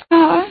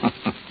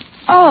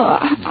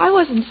 I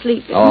wasn't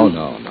sleeping. Oh,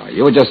 no.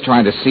 You were just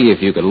trying to see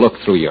if you could look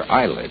through your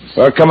eyelids.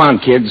 Well, come on,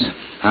 kids.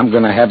 I'm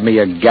going to have me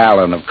a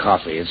gallon of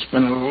coffee. It's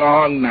been a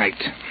long night.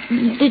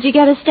 Did you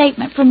get a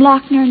statement from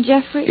Lochner and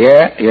Jeffrey?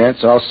 Yeah,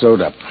 it's all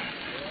sewed up.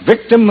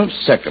 Victim of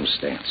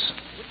circumstance.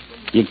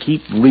 You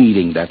keep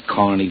reading that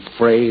corny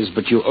phrase,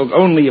 but you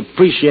only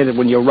appreciate it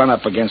when you run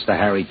up against a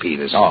Harry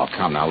Peters. Oh,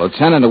 come now,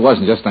 Lieutenant. It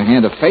wasn't just the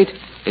hand of fate.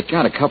 It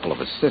got a couple of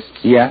assists.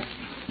 Yeah.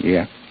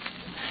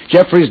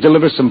 Jeffries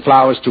delivers some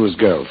flowers to his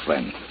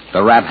girlfriend.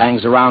 The rat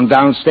hangs around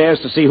downstairs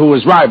to see who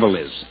his rival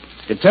is.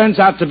 It turns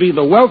out to be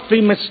the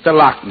wealthy Mr.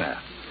 Lochner.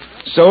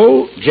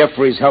 So,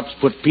 Jeffries helps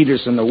put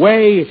Peterson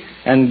away,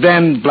 and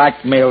then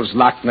blackmails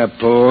Lochner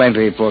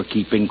plenty for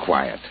keeping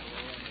quiet.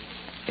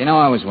 You know,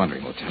 I was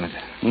wondering, Lieutenant.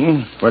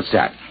 What's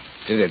that?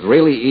 Did it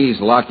really ease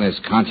Lochner's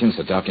conscience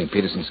adopting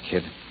Peterson's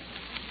kid?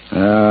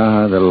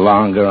 The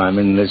longer I'm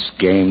in this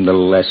game, the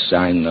less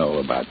I know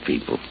about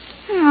people.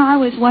 I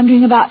was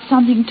wondering about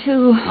something,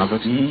 too.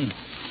 Albert?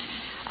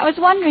 I was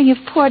wondering if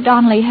poor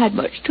Donnelly had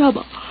much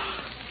trouble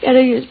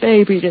getting his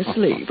baby to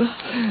sleep.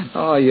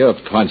 Oh, you're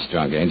punch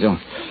drunk, Angel.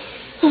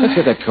 Let's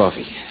get that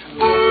coffee.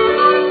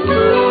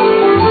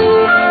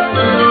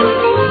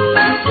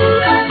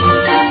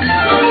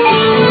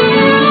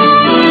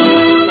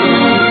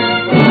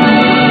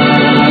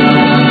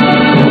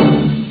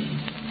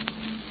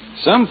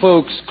 Some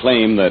folks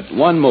claim that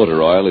one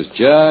motor oil is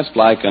just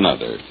like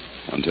another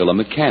until a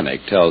mechanic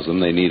tells them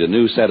they need a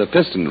new set of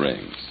piston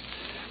rings.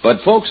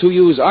 But folks who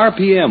use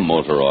RPM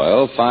motor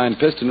oil find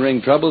piston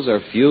ring troubles are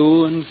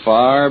few and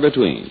far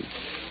between.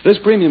 This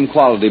premium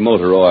quality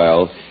motor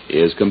oil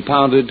is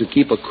compounded to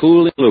keep a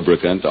cooling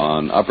lubricant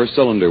on upper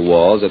cylinder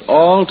walls at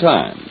all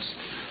times.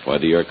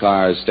 Whether your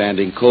car is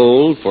standing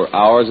cold for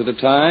hours at a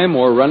time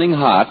or running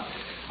hot,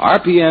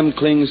 RPM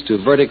clings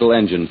to vertical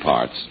engine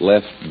parts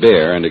left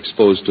bare and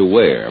exposed to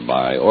wear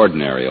by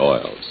ordinary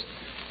oils.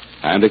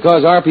 And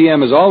because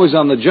RPM is always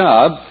on the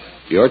job,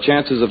 your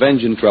chances of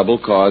engine trouble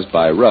caused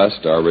by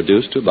rust are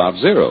reduced to about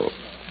zero.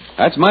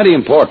 That's mighty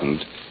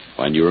important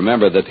when you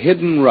remember that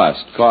hidden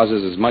rust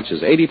causes as much as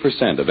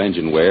 80% of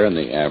engine wear in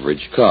the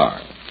average car.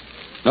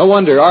 No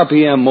wonder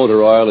RPM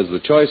motor oil is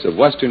the choice of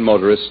Western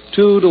motorists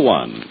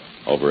 2-to-1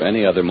 over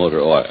any other motor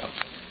oil.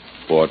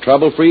 For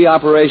trouble-free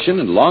operation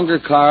and longer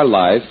car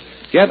life,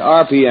 get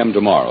RPM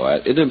tomorrow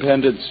at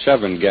independent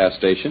Chevron gas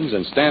stations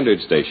and standard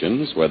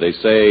stations where they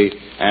say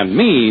and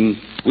mean,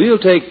 we'll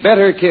take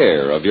better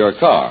care of your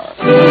car.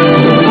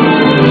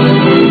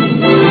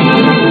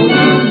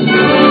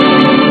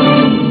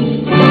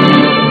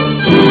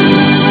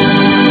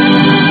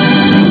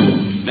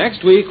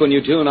 Next week, when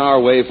you tune our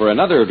way for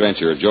another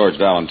adventure of George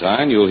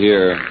Valentine, you'll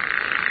hear...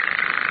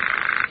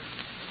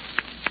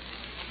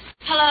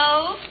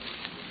 Hello?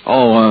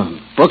 Oh,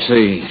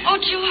 Brooksy. Oh,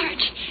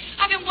 George,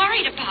 I've been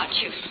worried about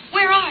you.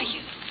 Where are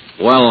you?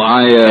 Well,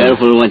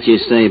 Careful what you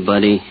say,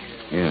 buddy.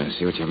 Yeah, I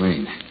see what you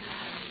mean.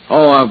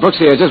 Oh,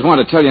 Brooksy, I just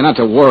wanted to tell you not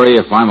to worry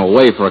if I'm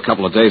away for a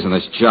couple of days on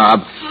this job.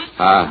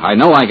 Huh? I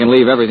know I can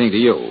leave everything to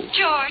you.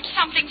 George,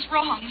 something's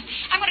wrong.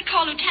 I'm going to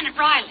call Lieutenant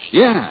Riley.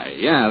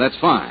 Yeah, that's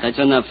fine. That's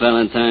enough,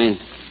 Valentine.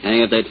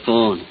 Hang up that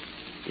phone.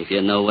 If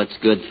you know what's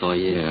good for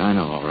you. Yeah, I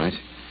know, all right.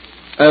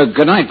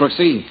 Good night,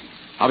 Brooksy.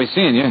 I'll be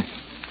seeing you.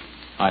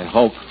 I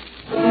hope.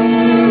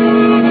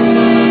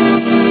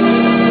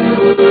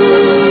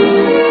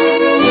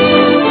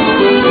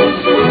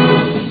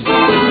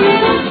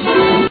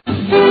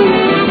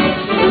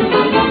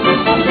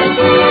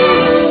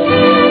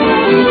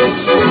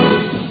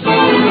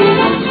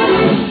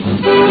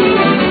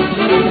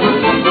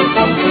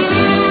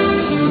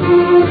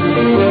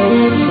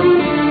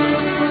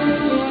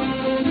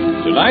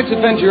 Tonight's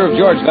adventure of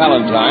George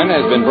Valentine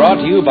has been brought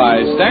to you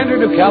by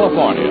Standard of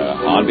California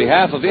on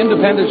behalf of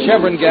independent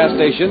Chevron gas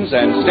stations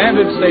and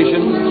standard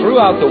stations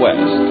throughout the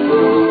West.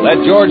 Let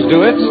George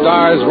Do It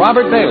stars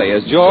Robert Bailey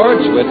as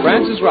George with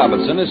Frances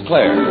Robinson as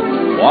Claire.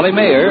 Wally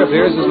Mayer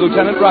appears as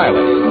Lieutenant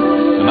Riley.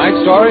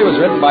 Tonight's story was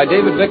written by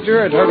David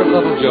Victor and Herbert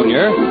Little,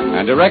 Jr.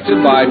 and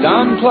directed by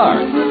Don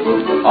Clark.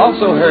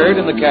 Also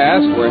heard in the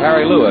cast were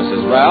Harry Lewis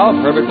as Ralph,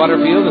 Herbert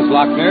Butterfield as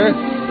Lochner,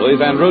 Louis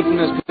Van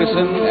Ruten as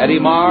Pearson, Eddie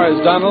Marr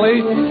as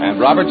Donnelly, and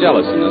Robert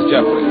Jellison as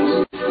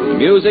Jeffries. The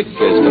music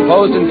is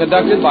composed and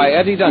conducted by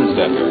Eddie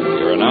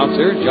Dunstetter. Your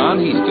announcer, John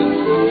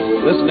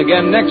Heaston. Listen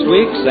again next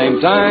week, same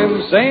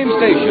time, same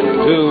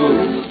station,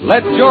 to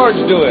Let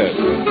George Do It.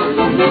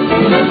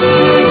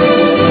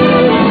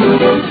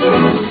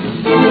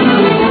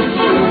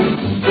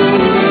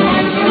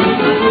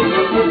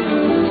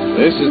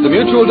 This is the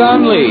Mutual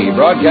Don Lee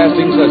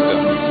Broadcasting System.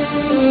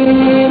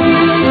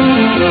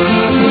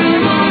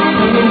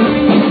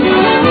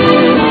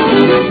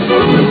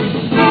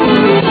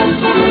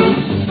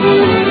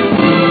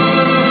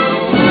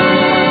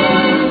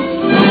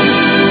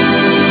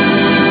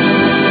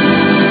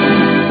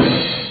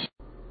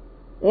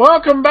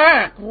 Welcome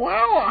back.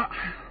 Well,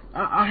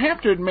 I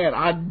have to admit,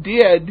 I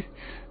did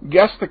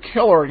guess the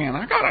killer again.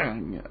 I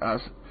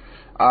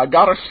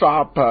gotta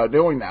stop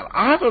doing that.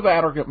 Either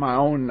that or get my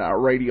own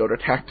radio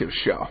detective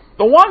show.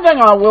 The one thing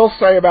I will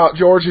say about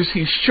George is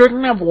he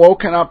shouldn't have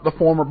woken up the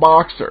former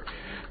boxer.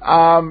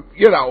 Brooksy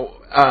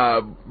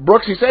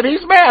said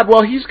he's mad.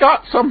 Well, he's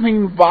got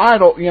something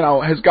vital,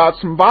 has got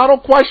some vital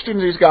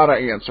questions he's got to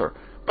answer.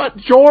 But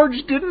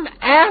George didn't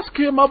ask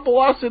him a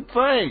blessed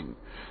thing.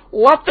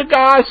 Let the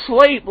guy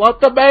sleep. Let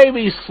the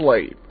baby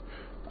sleep.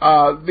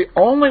 The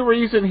only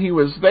reason he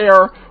was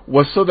there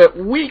was so that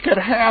we could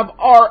have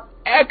our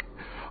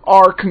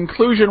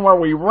conclusion where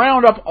we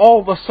round up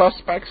all the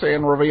suspects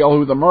and reveal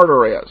who the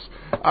murderer is.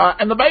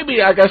 And the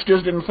baby, I guess,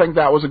 just didn't think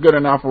that was a good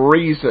enough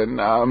reason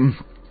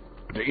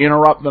to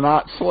interrupt the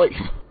night's sleep.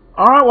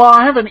 All right, well,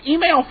 I have an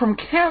email from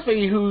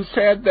Kathy who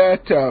said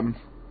that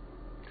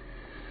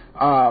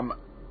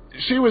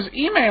she was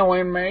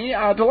emailing me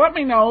to let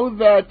me know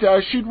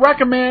that she'd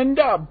recommend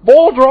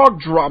Bulldog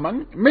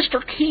Drummond,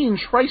 Mr. Keen,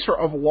 Tracer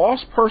of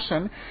Lost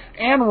Person,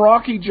 and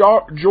Rocky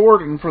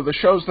Jordan for the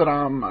shows that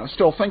I'm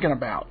still thinking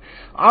about.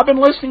 I've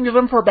been listening to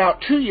them for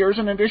about 2 years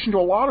in addition to a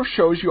lot of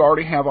shows you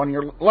already have on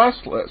your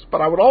list,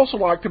 but I would also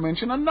like to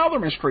mention another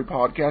mystery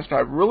podcast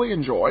I've really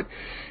enjoyed.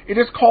 It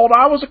is called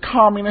I Was a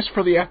Communist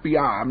for the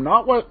FBI. I'm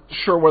not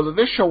sure whether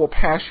this show will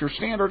pass your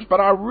standards, but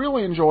I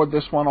really enjoyed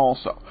this one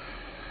also.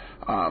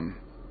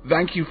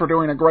 Thank you for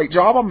doing a great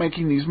job on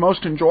making these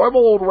most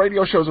enjoyable old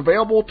radio shows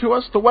available to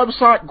us. The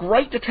website,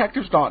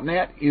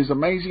 greatdetectives.net, is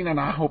amazing, and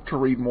I hope to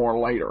read more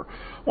later.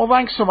 Well,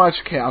 thanks so much,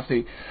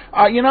 Kathy.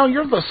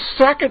 You're the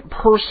second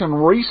person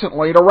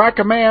recently to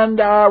recommend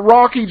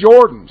Rocky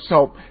Jordan.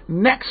 So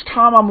next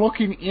time I'm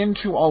looking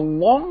into a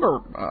longer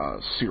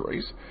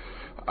series,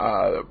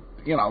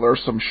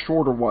 there's some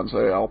shorter ones.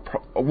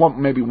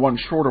 Maybe one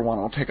shorter one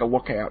I'll take a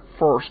look at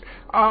first.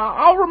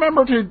 I'll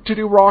remember to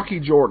do Rocky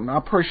Jordan. I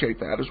appreciate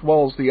that, as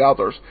well as the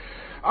others.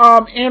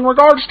 In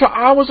regards to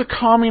I Was a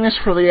Communist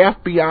for the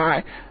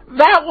FBI,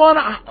 that one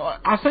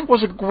I think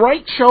was a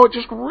great show. It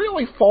just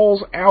really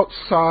falls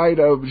outside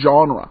of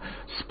genre.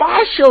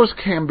 Spy shows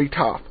can be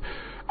tough,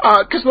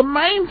 because the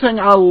main thing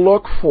I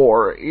look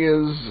for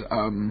is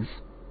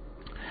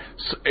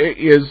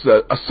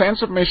a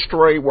sense of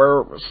mystery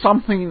where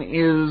something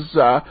is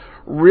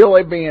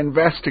really being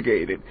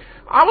investigated.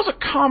 I Was a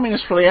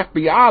Communist for the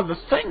FBI. The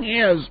thing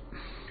is,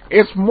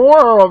 it's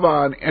more of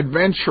an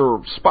adventure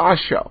spy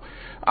show,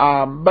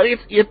 but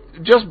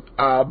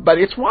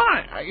it's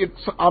one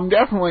I'm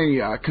definitely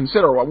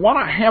considering. One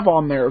I have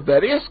on there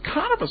that is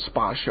kind of a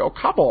spy show. A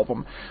couple of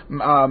them,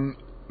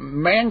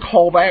 Man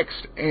Called X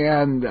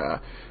and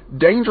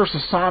Dangerous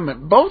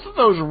Assignment. Both of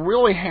those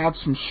really had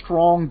some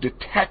strong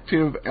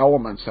detective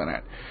elements in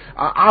it.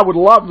 I would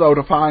love, though,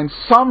 to find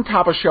some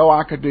type of show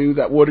I could do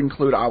that would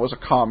include I Was a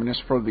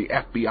Communist for the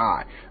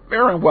FBI.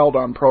 Very well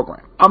done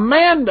program.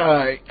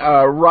 Amanda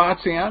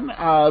writes in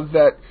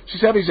that she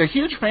said he's a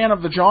huge fan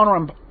of the genre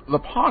and the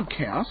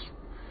podcast.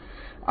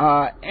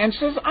 And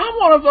says, I'm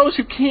one of those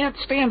who can't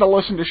stand to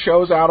listen to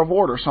shows out of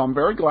order, so I'm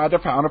very glad to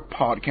find a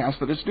podcast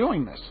that is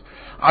doing this.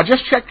 I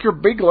just checked your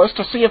big list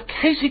to see if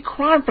Casey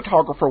Crime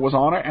Photographer was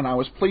on it, and I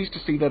was pleased to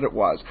see that it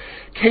was.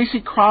 Casey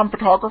Crime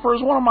Photographer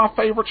is one of my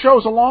favorite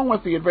shows, along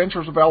with The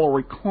Adventures of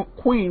Ellery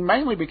Queen,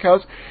 mainly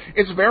because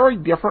it's very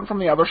different from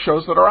the other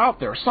shows that are out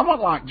there. Somewhat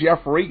like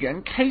Jeff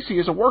Regan, Casey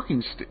is a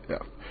working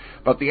stiff.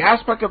 But the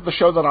aspect of the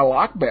show that I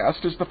like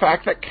best is the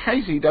fact that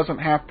Casey doesn't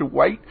have to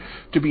wait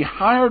to be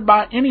hired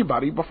by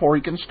anybody before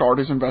he can start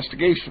his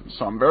investigation.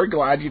 So I'm very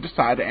glad you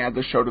decided to add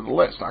the show to the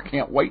list. I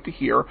can't wait to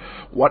hear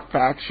what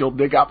facts you'll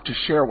dig up to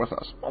share with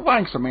us. Well,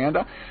 thanks,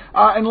 Amanda.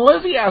 And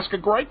Lizzie asked a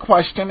great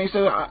question.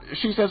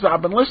 She says,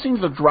 I've been listening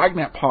to the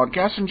Dragnet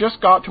podcast and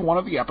just got to one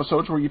of the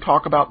episodes where you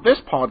talk about this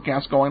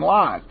podcast going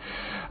live.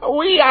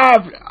 We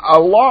have a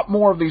lot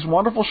more of these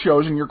wonderful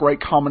shows and your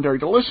great commentary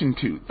to listen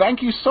to.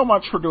 Thank you so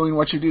much for doing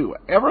what you do.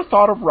 Ever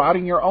thought of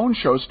writing your own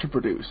shows to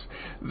produce?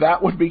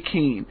 That would be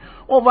keen.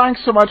 Well,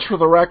 thanks so much for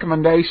the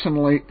recommendation,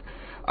 Lizzie.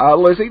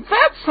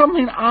 That's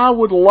something I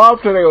would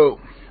love to do.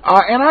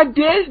 And I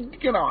did,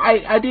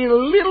 I did a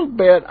little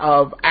bit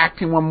of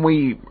acting when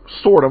we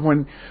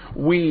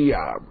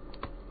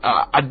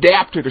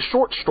adapted a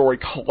short story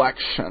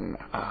collection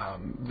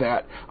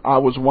that I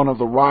was one of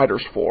the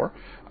writers for.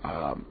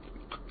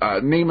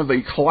 Name of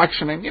the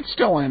collection, and it's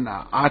still in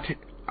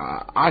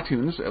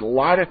iTunes,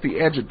 Light at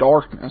the Edge of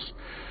Darkness.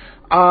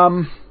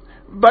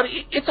 But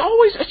it's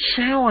always a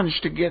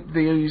challenge to get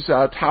these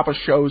type of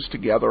shows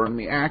together and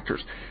the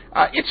actors.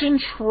 It's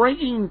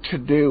intriguing to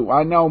do.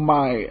 I know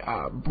my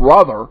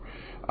brother,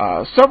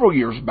 several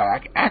years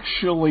back,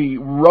 actually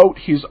wrote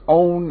his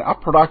own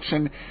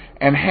production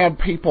and had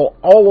people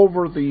all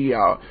over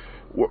the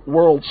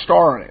world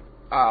star in it.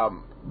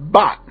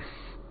 But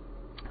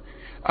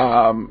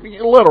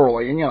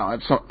literally,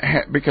 it's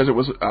because it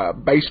was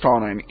based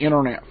on an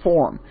internet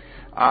forum.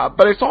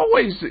 But it's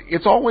always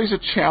a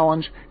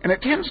challenge, and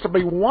it tends to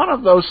be one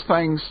of those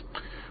things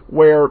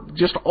where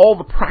just all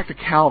the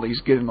practicalities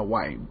get in the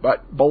way.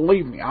 But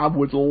believe me, I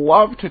would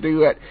love to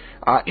do it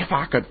if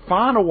I could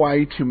find a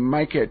way to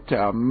make it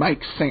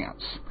make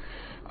sense.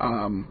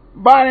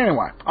 But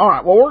anyway, all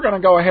right, well, we're going to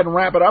go ahead and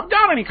wrap it up.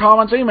 Got any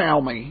comments,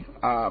 email me.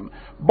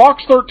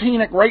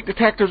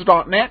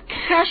 Box13@greatdetectives.net.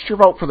 Cast your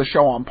vote for the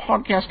show on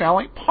Podcast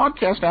Alley,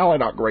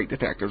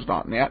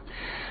 podcastalley.greatdetectives.net.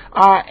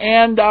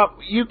 And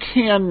you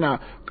can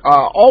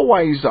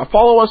always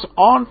follow us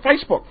on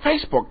Facebook,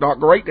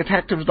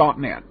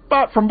 facebook.greatdetectives.net.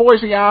 But from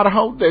Boise,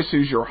 Idaho, this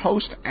is your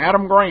host,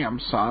 Adam Graham,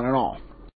 signing off.